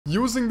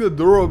Using the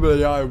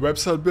Durable AI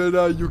website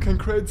builder, you can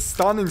create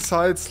stunning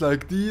sites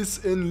like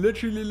these in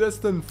literally less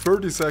than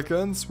 30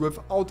 seconds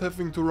without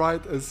having to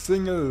write a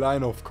single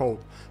line of code.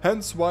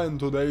 Hence why in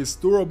today's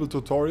Durable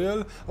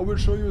tutorial, I will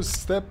show you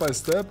step by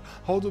step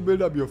how to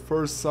build up your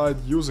first site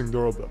using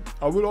Durable.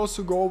 I will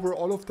also go over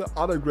all of the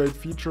other great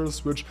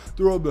features which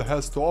Durable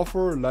has to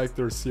offer, like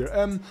their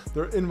CRM,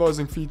 their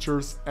invoicing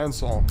features, and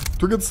so on.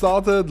 To get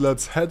started,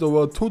 let's head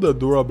over to the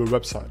Durable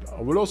website.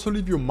 I will also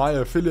leave you my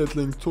affiliate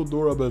link to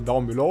Durable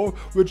down below,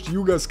 which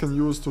you guys can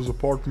use to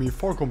support me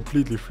for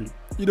completely free.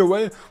 Either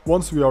way,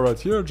 once we are right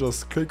here,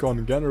 just click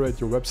on generate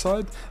your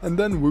website, and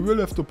then we will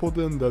have to put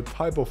in the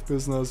type of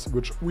business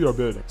which we are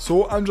building.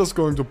 So I'm just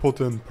going to put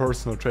in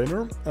personal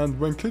trainer, and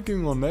when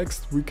clicking on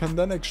next, we can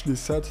then actually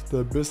set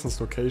the business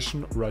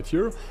location right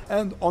here.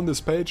 And on this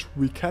page,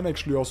 we can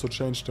actually also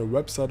change the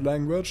website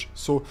language.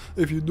 So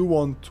if you do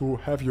want to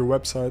have your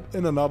website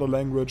in another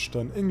language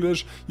than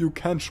English, you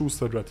can choose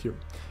that right here.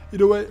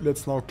 Either way,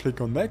 let's now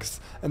click on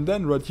next, and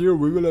then right here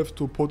we will have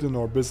to put in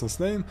our business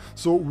name,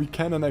 so we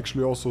can then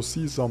actually also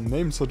see some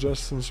name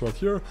suggestions right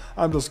here.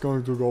 I'm just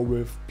going to go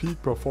with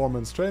Peak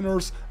Performance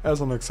Trainers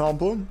as an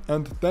example,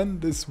 and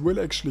then this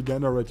will actually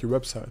generate your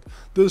website.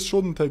 This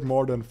shouldn't take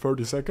more than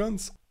 30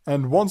 seconds.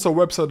 And once our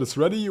website is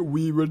ready,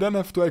 we will then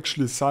have to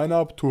actually sign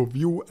up to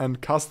view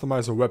and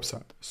customize our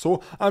website.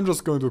 So I'm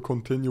just going to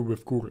continue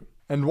with Google.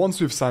 And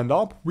once we've signed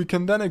up, we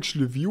can then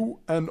actually view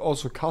and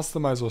also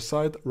customize our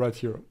site right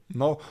here.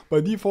 Now,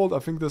 by default, I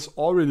think this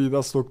already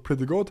does look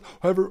pretty good.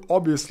 However,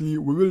 obviously,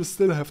 we will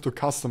still have to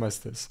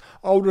customize this.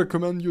 I would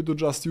recommend you to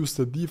just use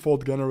the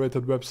default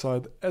generated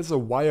website as a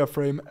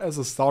wireframe, as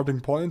a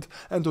starting point,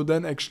 and to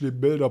then actually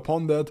build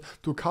upon that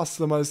to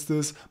customize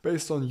this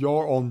based on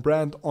your own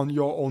brand, on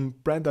your own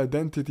brand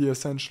identity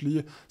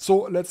essentially.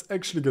 So let's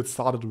actually get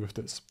started with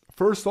this.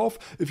 First off,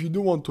 if you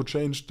do want to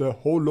change the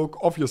whole look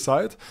of your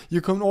site,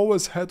 you can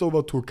always head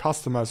over to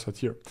Customize right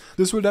here.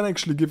 This will then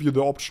actually give you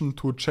the option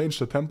to change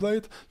the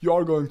template. You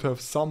are going to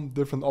have some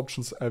different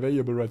options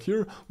available right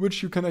here,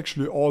 which you can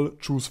actually all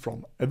choose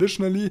from.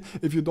 Additionally,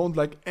 if you don't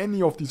like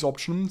any of these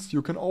options,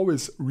 you can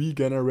always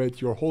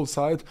regenerate your whole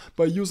site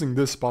by using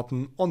this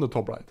button on the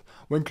top right.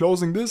 When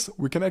closing this,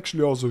 we can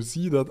actually also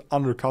see that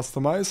under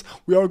Customize,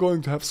 we are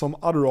going to have some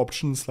other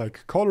options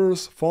like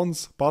colors,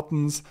 fonts,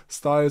 buttons,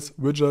 styles,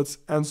 widgets,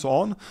 and so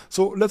on.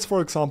 So let's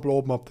for example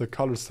open up the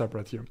colors tab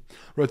right here.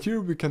 Right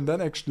here we can then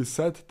actually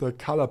set the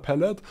color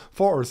palette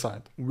for our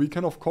site. We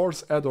can of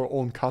course add our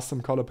own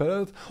custom color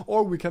palette,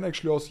 or we can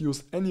actually also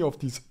use any of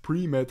these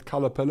pre-made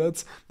color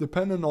palettes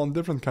depending on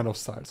different kind of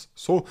styles.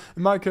 So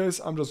in my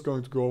case I'm just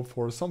going to go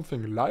for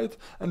something light,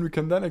 and we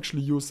can then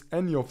actually use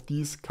any of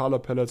these color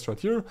palettes right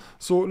here.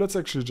 So let's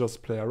actually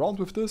just play around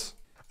with this.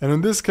 And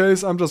in this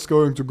case, I'm just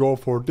going to go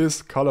for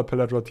this color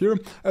palette right here,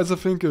 as I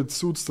think it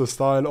suits the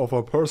style of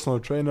a personal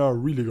trainer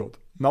really good.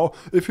 Now,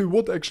 if we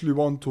would actually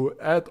want to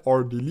add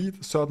or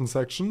delete certain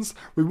sections,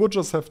 we would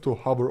just have to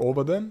hover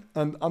over them,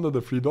 and under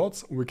the three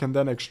dots, we can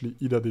then actually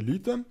either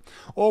delete them,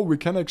 or we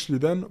can actually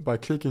then, by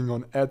clicking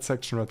on add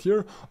section right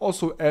here,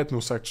 also add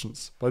new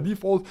sections. By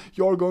default,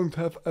 you're going to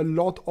have a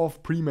lot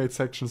of pre-made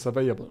sections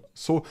available.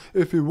 So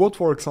if we would,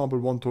 for example,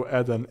 want to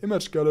add an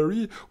image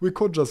gallery, we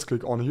could just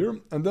click on here,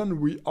 and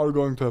then we are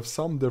going to have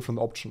some different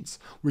options.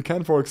 We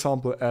can, for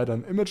example, add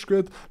an image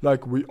grid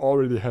like we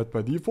already had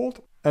by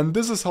default. And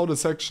this is how the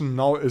section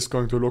now is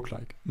going to look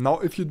like. Now,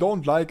 if you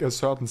don't like a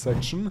certain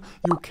section,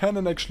 you can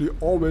then actually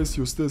always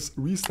use this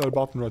restyle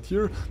button right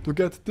here to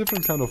get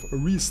different kind of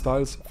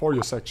restyles for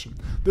your section.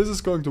 This is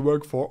going to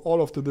work for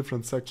all of the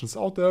different sections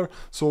out there.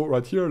 So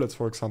right here, let's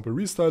for example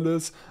restyle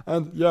this,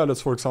 and yeah,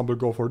 let's for example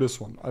go for this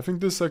one. I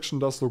think this section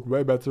does look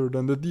way better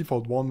than the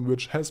default one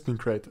which has been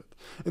created.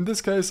 In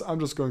this case, I'm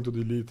just going to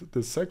delete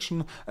this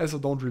section as I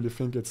don't really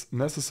think it's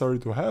necessary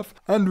to have,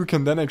 and we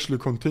can then actually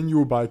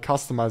continue by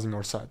customizing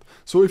our site.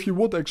 So if you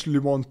would actually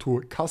want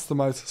to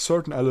customize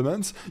certain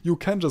elements, you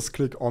can just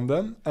click on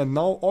them, and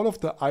now all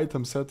of the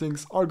item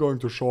settings are going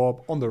to show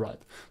up on the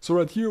right. So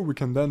right here we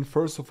can then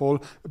first of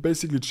all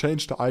basically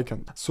change the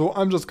icon. So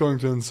I'm just going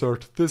to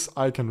insert this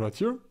icon right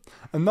here,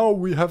 and now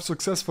we have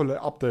successfully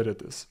updated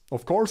this.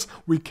 Of course,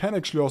 we can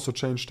actually also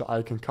change the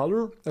icon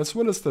color as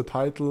well as the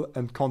title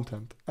and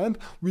content. And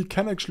we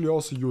can actually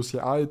also use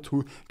AI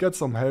to get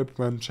some help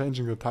when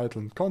changing the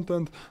title and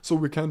content. So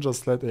we can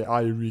just let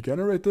AI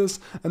regenerate this.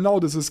 And now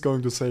this is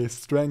going to say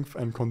strength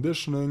and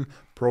conditioning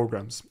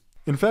programs.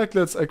 In fact,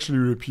 let's actually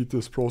repeat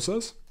this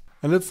process.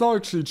 And let's now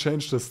actually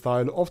change the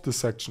style of the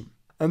section.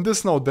 And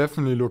this now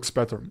definitely looks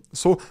better.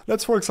 So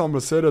let's for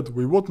example say that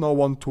we would now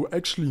want to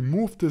actually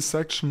move this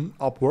section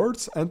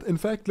upwards, and in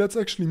fact let's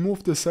actually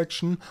move this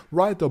section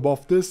right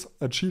above this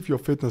achieve your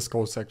fitness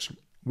goal section.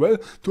 Well,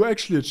 to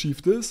actually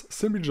achieve this,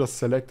 simply just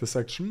select the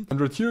section, and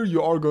right here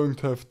you are going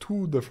to have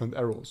two different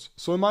arrows.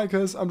 So in my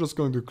case, I'm just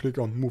going to click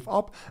on move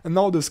up, and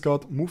now this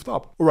got moved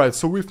up. Alright,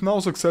 so we've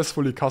now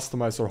successfully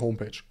customized our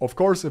homepage. Of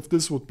course, if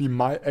this would be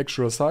my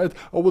actual site,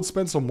 I would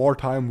spend some more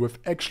time with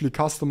actually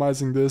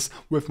customizing this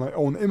with my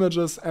own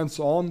images and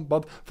so on,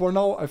 but for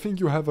now I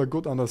think you have a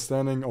good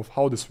understanding of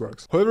how this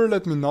works. However,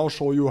 let me now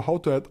show you how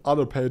to add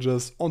other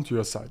pages onto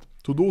your site.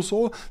 To do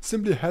so,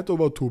 simply head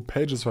over to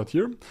Pages right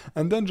here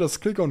and then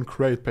just click on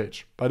Create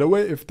Page. By the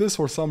way, if this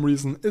for some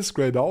reason is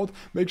grayed out,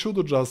 make sure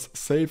to just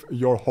save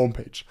your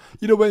homepage.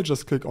 Either way,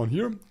 just click on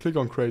here, click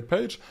on Create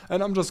Page,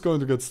 and I'm just going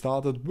to get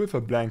started with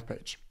a blank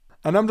page.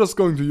 And I'm just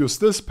going to use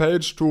this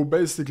page to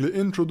basically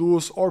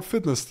introduce our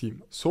fitness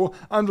team. So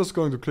I'm just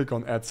going to click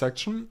on Add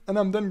Section, and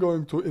I'm then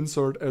going to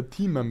insert a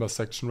team member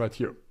section right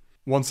here.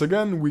 Once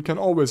again, we can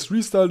always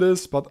restyle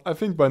this, but I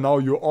think by now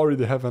you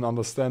already have an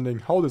understanding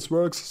how this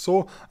works,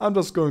 so I'm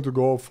just going to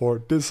go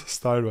for this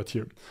style right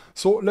here.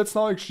 So let's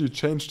now actually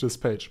change this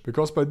page,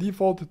 because by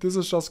default this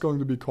is just going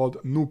to be called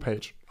new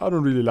page. I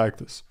don't really like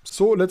this.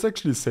 So let's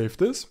actually save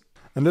this,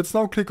 and let's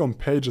now click on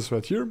Pages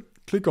right here,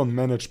 click on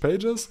Manage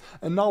Pages,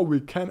 and now we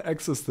can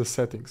access the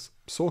settings.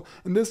 So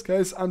in this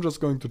case, I'm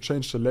just going to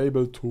change the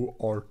label to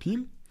our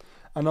team.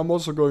 And I'm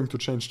also going to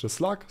change the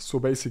slug, so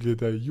basically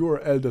the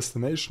URL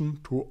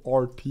destination, to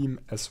our team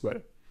as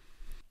well.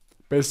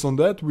 Based on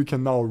that, we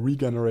can now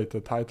regenerate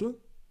the title.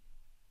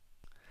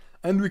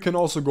 And we can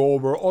also go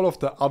over all of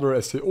the other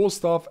SEO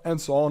stuff and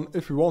so on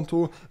if we want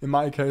to. In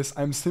my case,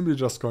 I'm simply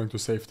just going to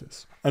save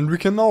this. And we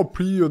can now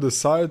preview the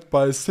site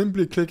by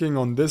simply clicking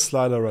on this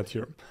slider right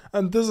here.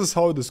 And this is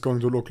how it is going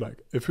to look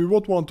like. If we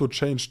would want to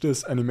change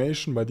this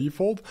animation by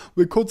default,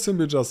 we could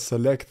simply just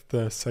select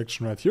the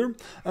section right here,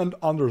 and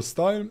under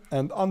style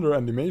and under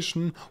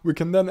animation, we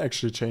can then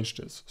actually change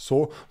this.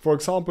 So for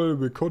example,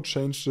 we could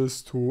change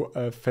this to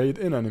a fade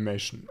in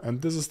animation,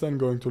 and this is then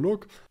going to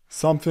look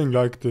something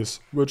like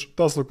this, which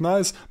does look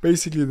nice.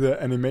 Basically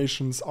the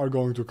animations are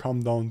going to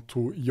come down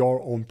to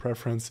your own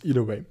preference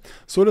either way.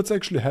 So let's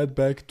actually head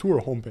back to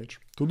our homepage.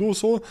 To do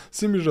so,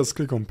 simply just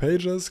click on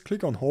Pages,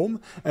 click on Home,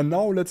 and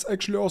now let's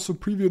actually also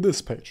preview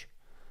this page.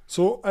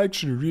 So I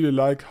actually really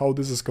like how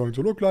this is going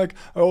to look like.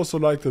 I also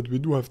like that we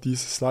do have these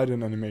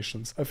slide-in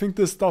animations. I think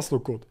this does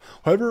look good.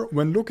 However,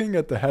 when looking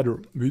at the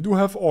header, we do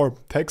have our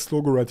text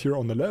logo right here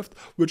on the left,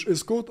 which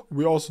is good.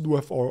 We also do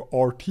have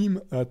our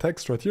team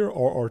text right here,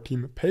 or our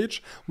team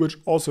page, which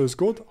also is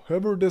good.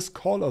 However, this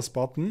Call Us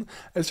button,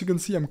 as you can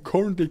see, I'm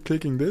currently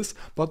clicking this,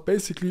 but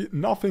basically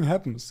nothing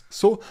happens.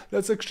 So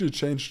let's actually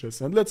change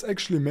this, and let's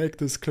actually make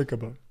this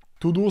clickable.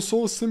 To do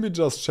so, simply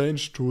just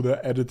change to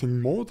the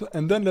editing mode,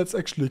 and then let's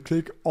actually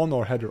click on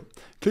our header.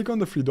 Click on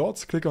the three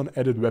dots, click on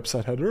Edit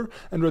Website Header,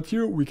 and right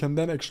here we can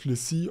then actually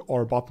see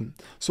our button.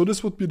 So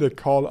this would be the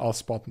Call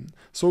Us button.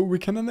 So we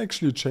can then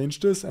actually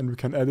change this, and we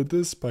can edit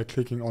this by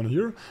clicking on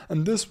here,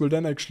 and this will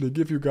then actually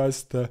give you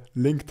guys the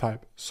link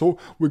type. So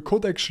we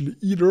could actually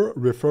either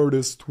refer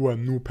this to a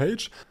new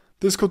page.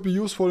 This could be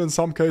useful in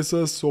some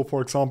cases, so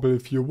for example,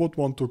 if you would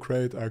want to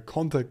create a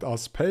Contact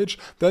Us page,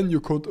 then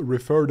you could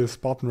refer this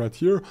button right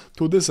here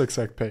to this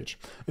exact page.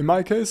 In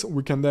my case,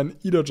 we can then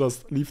either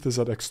just leave this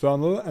at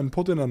external and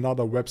put in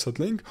another website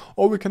link,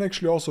 or we can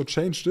actually also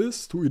change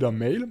this to either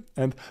mail,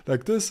 and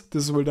like this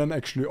will then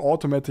actually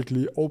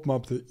automatically open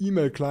up the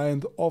email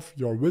client of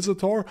your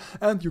visitor,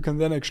 and you can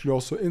then actually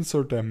also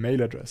insert their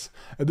mail address.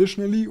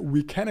 Additionally,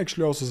 we can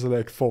actually also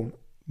select phone.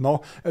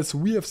 Now, as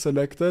we have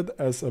selected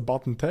as a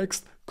button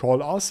text,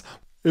 Call Us,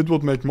 it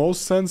would make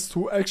most sense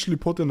to actually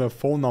put in a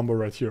phone number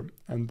right here.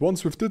 And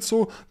once we've did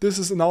so, this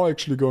is now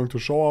actually going to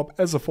show up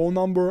as a phone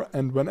number,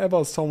 and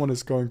whenever someone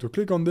is going to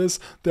click on this,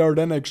 they are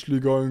then actually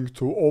going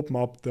to open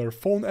up their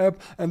phone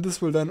app, and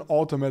this will then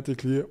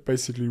automatically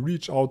basically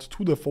reach out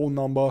to the phone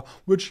number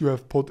which you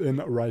have put in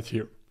right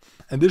here.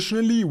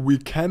 Additionally, we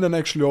can then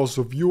actually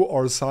also view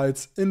our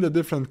sites in the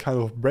different kind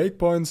of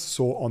breakpoints.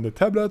 So on the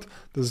tablet,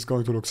 this is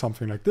going to look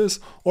something like this,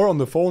 or on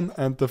the phone,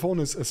 and the phone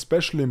is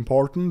especially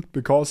important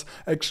because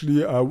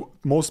actually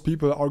most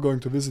people are going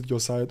to visit your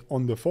site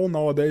on the phone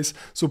nowadays.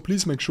 So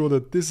please make sure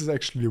that this is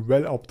actually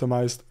well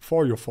optimized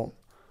for your phone.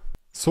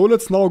 So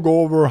let's now go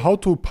over how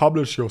to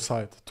publish your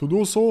site. To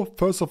do so,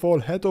 first of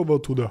all, head over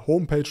to the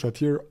home page right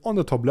here on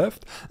the top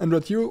left, and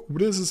right here,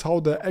 this is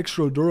how the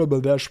actual durable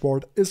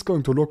dashboard is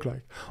going to look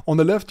like. On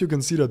the left, you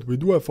can see that we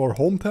do have our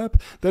home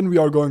tab, then we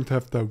are going to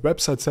have the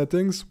website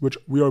settings, which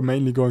we are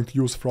mainly going to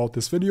use throughout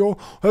this video.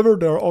 However,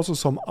 there are also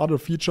some other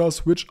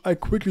features which I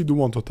quickly do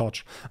want to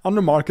touch.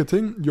 Under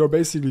marketing, you're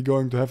basically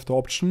going to have the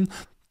option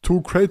to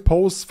create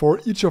posts for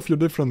each of your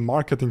different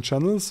marketing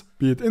channels,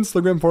 be it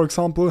Instagram for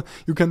example.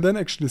 You can then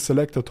actually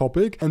select a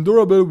topic, and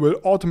Durable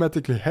will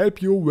automatically help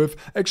you with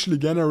actually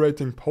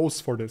generating posts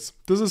for this.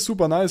 This is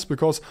super nice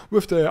because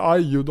with the AI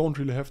you don't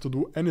really have to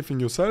do anything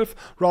yourself,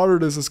 rather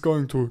this is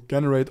going to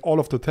generate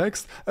all of the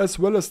text as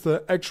well as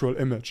the actual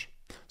image.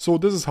 So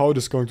this is how it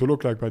is going to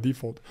look like by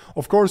default.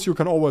 Of course, you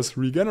can always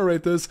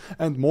regenerate this,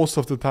 and most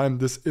of the time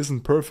this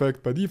isn't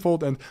perfect by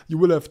default and you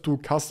will have to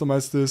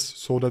customize this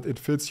so that it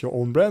fits your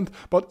own brand,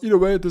 but either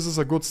way this is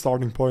a good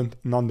starting point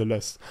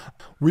nonetheless.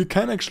 We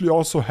can actually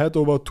also head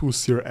over to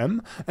CRM,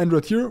 and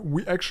right here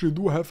we actually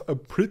do have a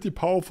pretty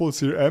powerful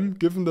CRM,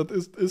 given that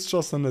it is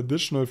just an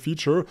additional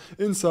feature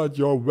inside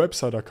your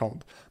website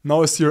account.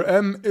 Now a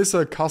CRM is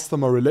a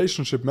customer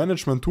relationship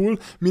management tool,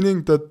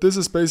 meaning that this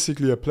is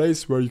basically a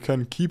place where you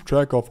can keep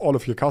track of all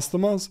of your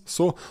customers.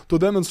 So to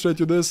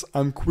demonstrate you this,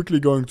 I'm quickly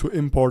going to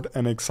import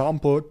an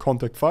example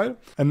contact file,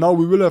 and now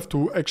we will have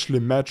to actually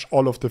match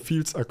all of the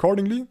fields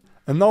accordingly.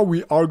 And now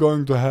we are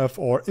going to have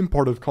our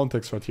imported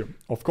contacts right here.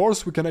 Of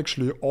course, we can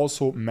actually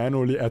also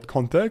manually add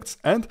contacts,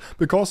 and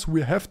because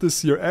we have the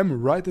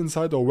CRM right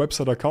inside our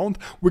website account,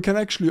 we can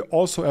actually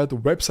also add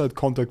website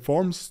contact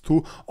forms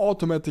to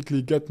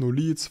automatically get new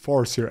leads for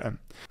our CRM.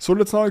 So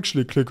let's now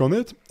actually click on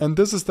it, and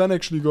this is then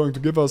actually going to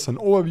give us an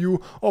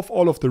overview of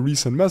all of the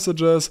recent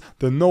messages,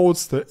 the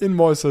notes, the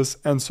invoices,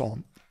 and so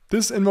on.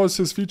 This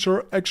invoices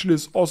feature actually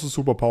is also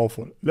super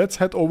powerful. Let's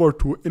head over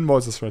to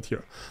invoices right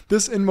here.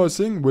 This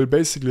invoicing will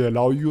basically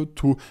allow you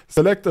to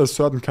select a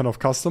certain kind of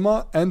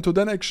customer and to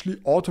then actually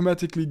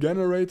automatically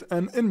generate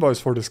an invoice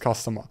for this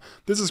customer.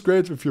 This is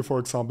great if you, for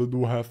example,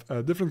 do have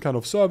a different kind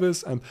of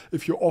service and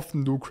if you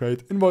often do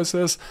create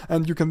invoices,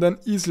 and you can then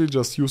easily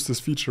just use this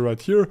feature right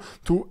here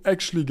to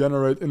actually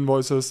generate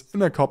invoices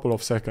in a couple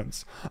of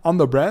seconds.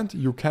 Under brand,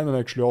 you can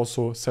actually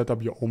also set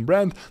up your own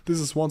brand. This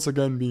is once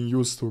again being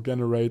used to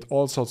generate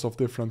all sorts of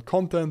different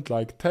content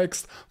like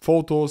text,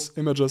 photos,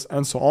 images,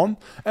 and so on.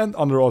 And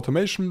under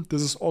automation,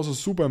 this is also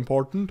super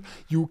important.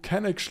 You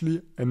can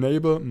actually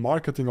enable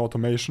marketing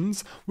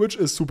automations, which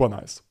is super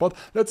nice. But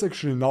let's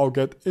actually now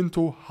get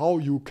into how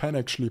you can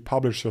actually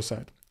publish your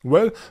site.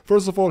 Well,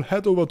 first of all,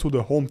 head over to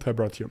the home tab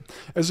right here.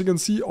 As you can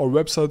see, our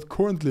website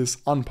currently is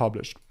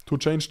unpublished. To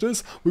change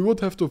this, we would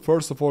have to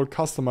first of all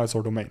customize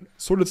our domain.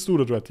 So let's do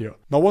that right here.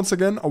 Now once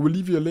again, I will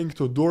leave you a link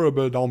to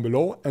Durable down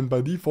below, and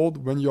by default,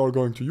 when you are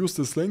going to use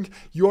this link,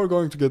 you are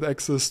going to get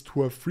access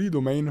to a free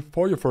domain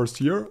for your first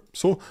year.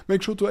 So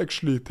make sure to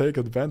actually take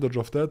advantage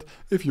of that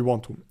if you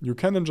want to. You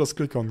can then just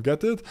click on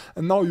get it,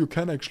 and now you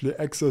can actually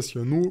access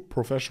your new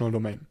professional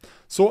domain.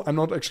 So I'm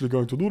not actually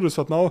going to do this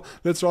right now.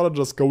 Let's rather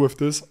just go with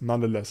this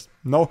nonetheless.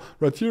 Now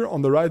right here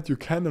on the right, you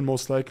can then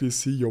most likely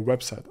see your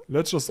website.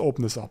 Let's just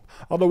open this up.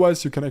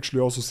 Otherwise, you can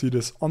actually also see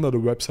this under the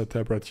website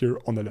tab right here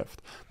on the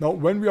left. Now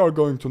when we are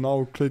going to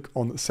now click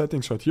on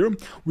settings right here,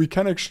 we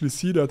can actually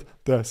see that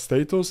the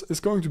status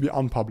is going to be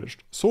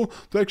unpublished. So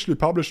to actually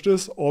publish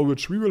this, all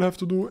which we will have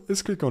to do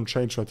is click on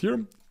change right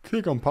here,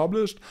 click on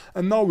published,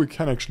 and now we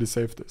can actually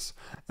save this.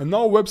 And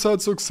now website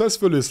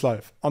successfully is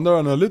live. Under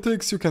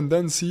analytics, you can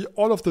then see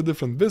all of the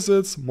different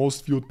visits,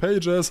 most viewed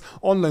pages,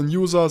 online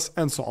users,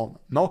 and so on.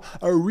 Now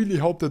I really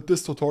hope that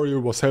this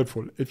tutorial was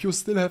helpful. If you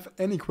still have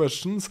any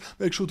questions,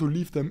 make sure to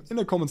leave them in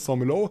the comments down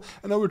below,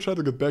 and I will try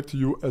to get back to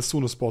you as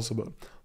soon as possible.